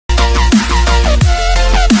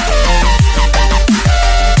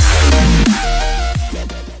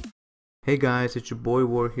Hey guys, it's your boy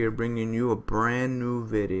War here bringing you a brand new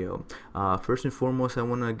video. First and foremost, I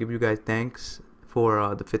want to give you guys thanks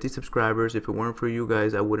for the 50 subscribers. If it weren't for you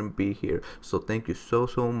guys, I wouldn't be here. So thank you so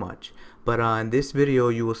much. But in this video,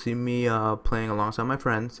 you will see me playing alongside my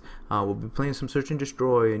friends. We'll be playing some Search and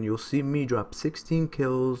Destroy, and you'll see me drop 16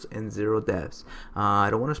 kills and 0 deaths.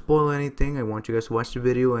 I don't want to spoil anything. I want you guys to watch the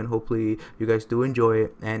video, and hopefully you guys do enjoy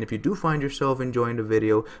it. And if you do find yourself enjoying the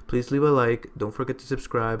video, please leave a like. Don't forget to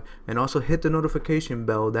subscribe, and also hit the notification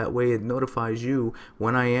bell. That way it notifies you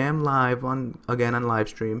when I am live on live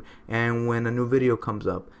stream and when a new video comes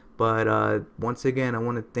up. But once again, I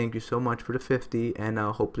want to thank you so much for the 50, and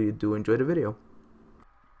hopefully you do enjoy the video.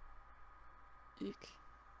 Eek.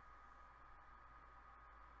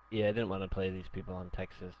 Yeah, I didn't want to play these people on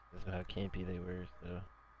Texas because of how campy they were, so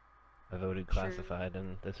I voted classified,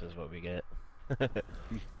 and this is what we get. I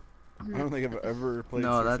don't think I've ever played.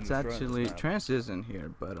 No, Search and that's Destroy actually on this map. Trance isn't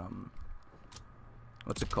here, but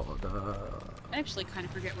what's it called? I actually kind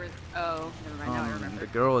of forget where. Oh, never mind. Now I remember. The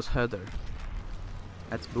girl is Heather.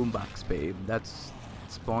 That's Boombox Babe. That's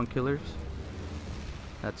Spawn Killers.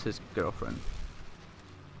 That's his girlfriend.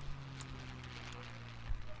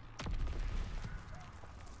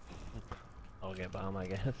 I'll get bomb, I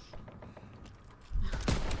guess.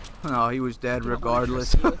 No, he was dead Don't wanna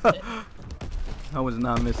regardless. trust you with it. I was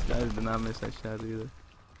not miss. I did not miss that shot either.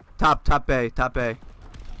 Top A. Yeah,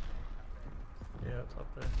 it's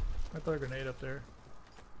up there. I throw a grenade up there.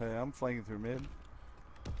 Hey, I'm flanking through mid.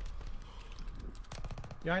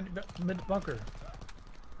 Behind mid bunker.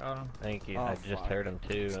 Got him. Thank you. Oh, I just fuck. heard him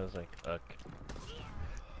too. I was like, fuck.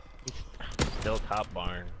 He's still top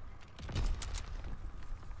barn.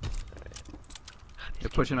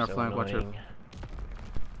 They're pushing our So flank. Watch her. annoying.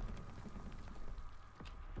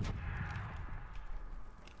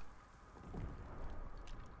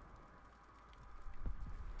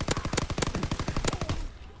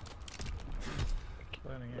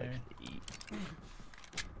 Planning Likes A. to eat.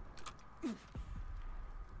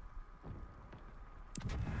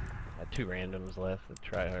 Got 2 randoms left. The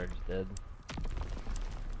tryhard's dead.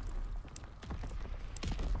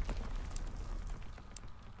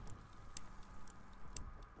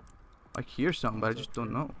 I hear something, but I just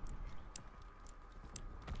don't know.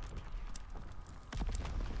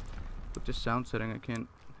 With this sound setting, I can't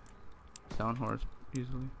sound horse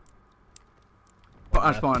easily. Oh,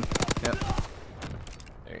 I spawned. Yep.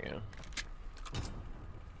 There you go.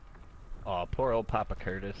 Aw, poor old Papa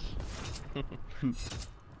Curtis.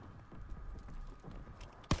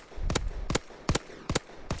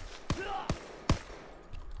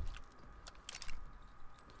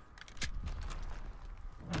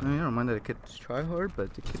 I mean, I don't mind that the kid try hard,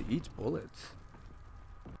 but the kid eats bullets.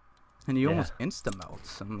 And he Yeah. almost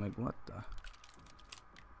insta-melts. I'm like, what the?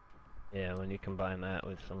 Yeah, when you combine that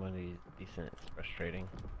with somebody decent, it's frustrating.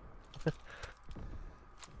 Oh,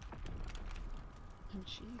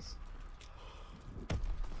 jeez.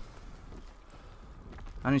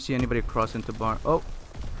 I didn't see anybody cross into barn. Oh!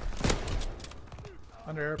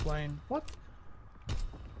 Under airplane. What?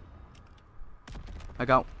 I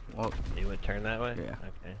got. Well, You would turn that way? Yeah.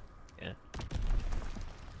 Okay. Yeah.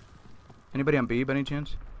 anybody on B by any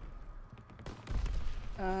chance?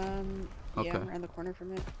 Yeah, Okay. I'm around the corner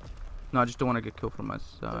from it. No, I just don't want to get killed from my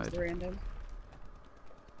There's side. the random.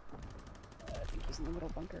 I think he's in the middle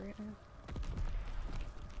bunker right now.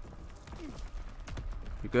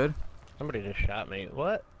 You good? Somebody just shot me.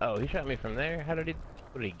 What? Oh, he shot me from there? How did he...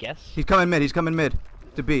 What did he guess? He's coming mid. He's coming mid.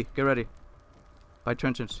 To B. Get ready. By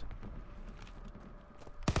trenches.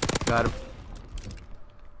 Got him.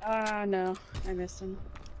 No. I missed him.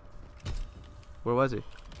 Where was he?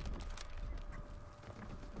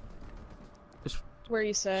 Where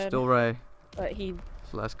you said. Still Ray. But he.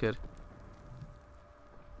 It's the last kid.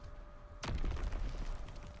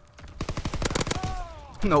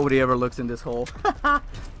 Nobody ever looks in this hole.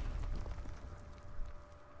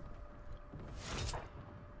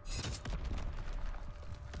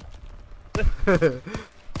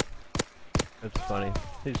 That's funny.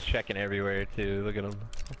 He's checking everywhere, too. Look at him.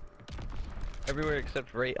 Everywhere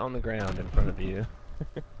except right on the ground in front of you.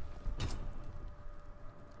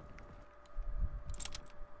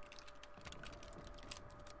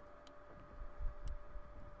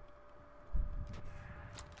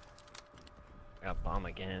 Got bomb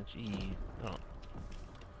again. Jeez. Oh.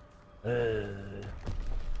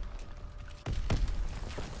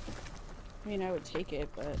 I mean, I would take it,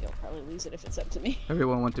 but you'll probably lose it if it's up to me.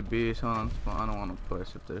 Everyone went to B, so I don't want to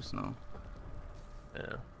push if there's no.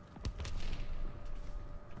 Yeah.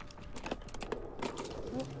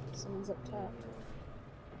 Oh, someone's up top.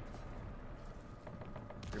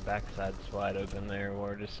 backside's wide open there,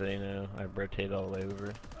 or just so you know, I rotate all the way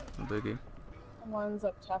over. No biggie. Someone's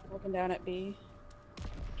up top looking down at B.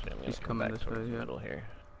 Actually, I'm gonna He's come coming back this way, towards the yeah. middle here.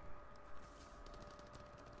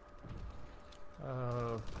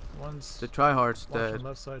 One's The tryhard's watching dead.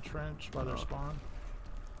 left side trench by their spawn.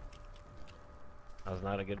 That was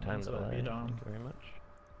not a good time One's to at delay. B down. Thank you very much.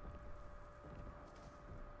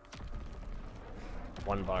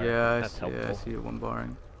 One bar. Yeah, That's helpful. yeah, I see it. One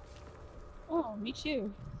barring. Oh, me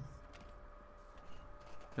too.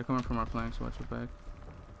 They're coming from our flanks. Watch your back.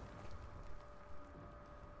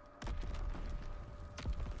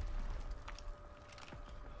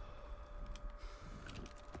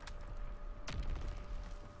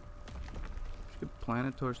 Should get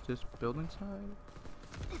planted towards this building side.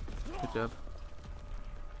 Good job.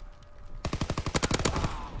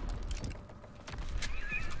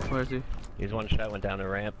 Where is he? He's one shot, went down the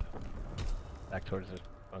ramp. Back towards the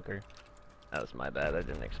bunker. That was my bad. I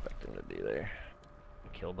didn't expect him to be there. I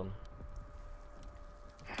killed him.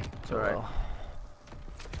 It's alright.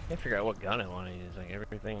 Can't figure out what gun I want to use. Like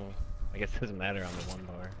everything, I guess it doesn't matter on the one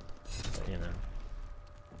bar. But you know.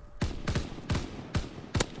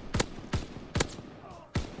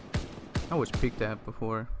 I always peeked that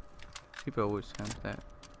before. People always camp that.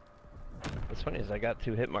 What's funny is I got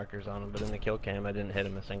 2 hit markers on him, but in the kill cam I didn't hit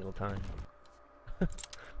him a single time.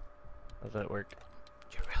 How's that work?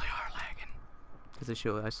 You really are lagging. Cause the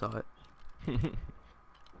show I saw it.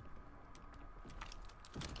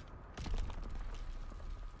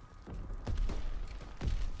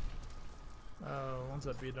 One's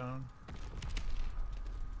at B down.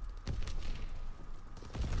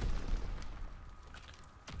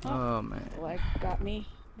 Oh man. Lag got me.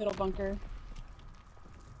 Middle bunker.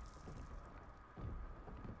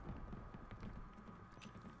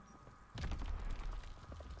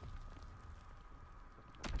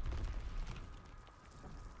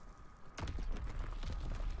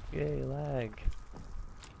 Yay, lag.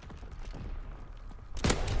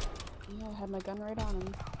 Yeah, I had my gun right on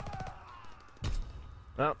him.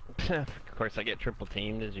 Well, of course I get triple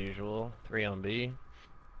teamed as usual. 3 on B.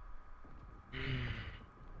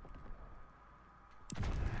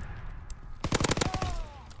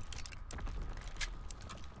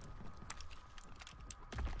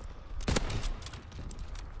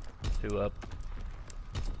 Two up.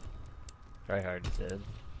 Try hard dead.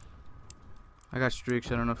 I got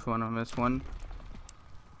streaks. I don't know if you want to miss one.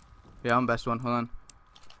 Yeah, I'm best one. Hold on.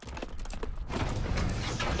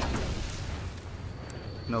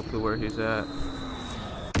 No clue where he's at.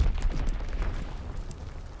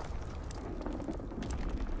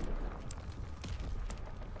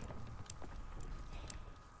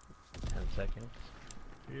 Seconds.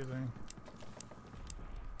 Using.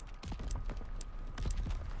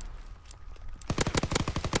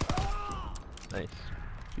 Nice.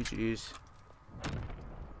 GG's.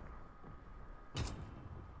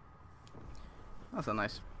 That's a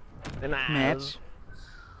nice match.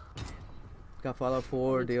 Got Fallout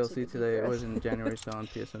 4 I need to take a DLC deep today. It breath. was in January, so on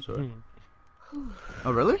PSN Store.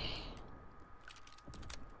 Oh, really?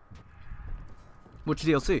 Which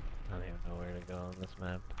DLC? I don't even know where to go on this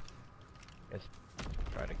map. Guess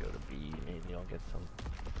try to go to B, maybe I'll get some.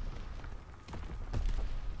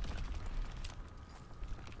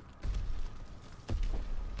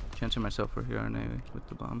 Chancing myself for here and with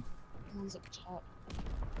the bomb. One's up top.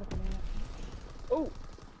 Looking at it. Oh!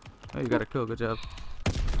 Oh, you got a kill. Good job.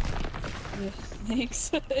 Yeah,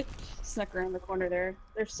 thanks. Snuck around the corner there.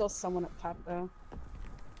 There's still someone up top though.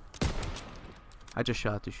 I just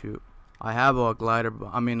shot to shoot. I have a glider.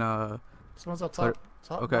 I mean, Someone's up top.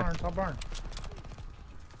 Top okay. barn, top barn.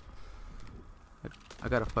 I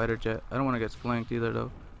got a fighter jet. I don't want to get flanked either,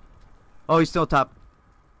 though. Oh, he's still top.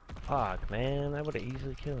 Fuck, man, I would have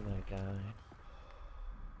easily killed that guy.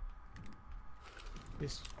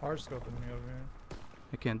 He's hard scoping me over here.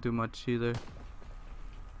 I can't do much either.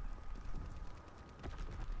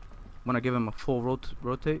 Want to give him a full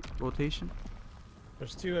rotation?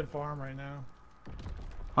 There's 2 at farm right now.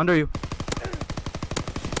 Under you.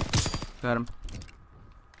 Got him.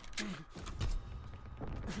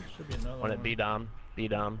 Should be another One at B dom. B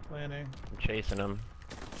dom. Planning. I'm chasing him.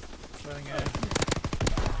 Planning A.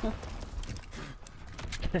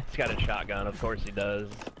 He's got a shotgun, of course he does.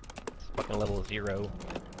 It's fucking level 0.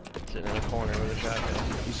 Sitting in a corner with a shotgun.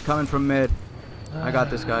 He's coming from mid. I got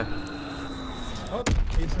this guy. Oh,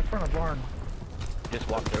 he's in front of barn. Just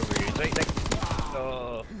walked over here. He's right next.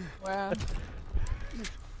 Oh. Wow.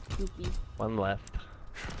 Sneaky. One left.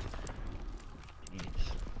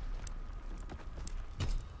 Jeez.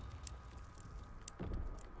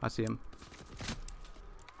 I see him.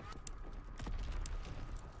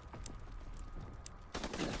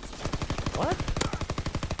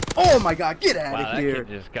 Oh my god, get out Wow, of that here. kid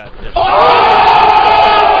just got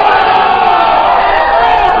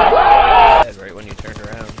dead right when you turned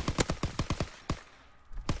around.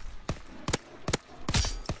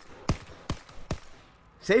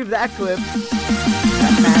 Save that clip.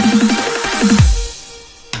 That match.